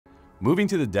Moving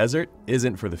to the desert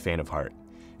isn't for the faint of heart.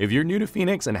 If you're new to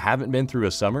Phoenix and haven't been through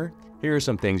a summer, here are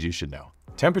some things you should know.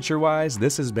 Temperature-wise,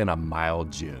 this has been a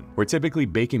mild June. We're typically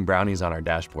baking brownies on our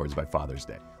dashboards by Father's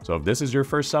Day. So if this is your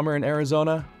first summer in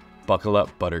Arizona, buckle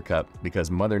up, buttercup, because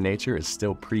Mother Nature is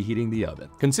still preheating the oven.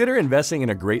 Consider investing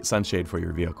in a great sunshade for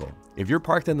your vehicle. If you're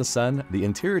parked in the sun, the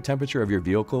interior temperature of your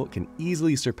vehicle can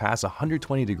easily surpass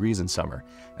 120 degrees in summer,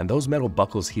 and those metal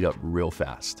buckles heat up real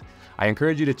fast. I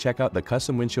encourage you to check out the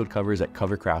custom windshield covers at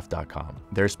covercraft.com.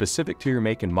 They're specific to your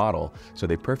make and model, so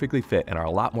they perfectly fit and are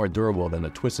a lot more durable than the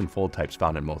twist and fold types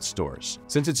found in most stores.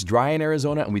 Since it's dry in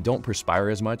Arizona and we don't perspire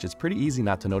as much, it's pretty easy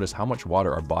not to notice how much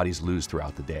water our bodies lose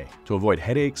throughout the day. To avoid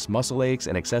headaches, muscle aches,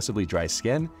 and excessively dry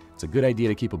skin, it's a good idea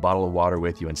to keep a bottle of water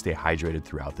with you and stay hydrated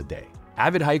throughout the day.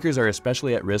 Avid hikers are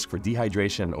especially at risk for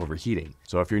dehydration and overheating,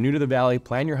 so if you're new to the valley,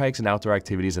 plan your hikes and outdoor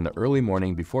activities in the early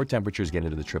morning before temperatures get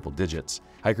into the triple digits.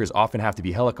 Hikers often have to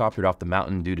be helicoptered off the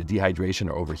mountain due to dehydration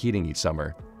or overheating each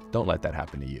summer. Don't let that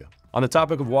happen to you. On the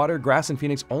topic of water, grass in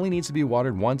Phoenix only needs to be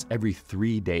watered once every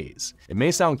 3 days. It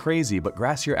may sound crazy, but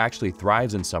grass here actually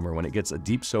thrives in summer when it gets a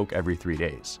deep soak every 3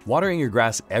 days. Watering your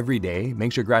grass every day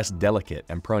makes your grass delicate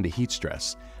and prone to heat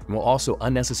stress, and will also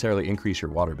unnecessarily increase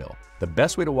your water bill. The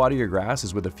best way to water your grass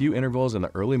is with a few intervals in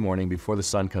the early morning before the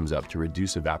sun comes up to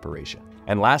reduce evaporation.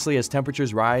 And lastly, as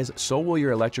temperatures rise, so will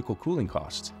your electrical cooling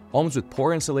costs. Homes with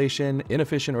poor insulation,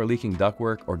 inefficient or leaking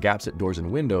ductwork, or gaps at doors and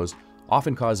windows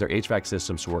often cause their HVAC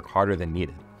systems to work harder than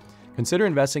needed. Consider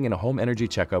investing in a home energy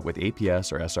checkup with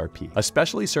APS or SRP. A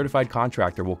specially certified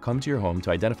contractor will come to your home to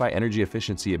identify energy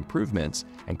efficiency improvements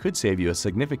and could save you a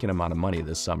significant amount of money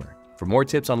this summer. For more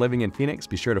tips on living in Phoenix,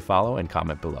 be sure to follow and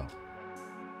comment below.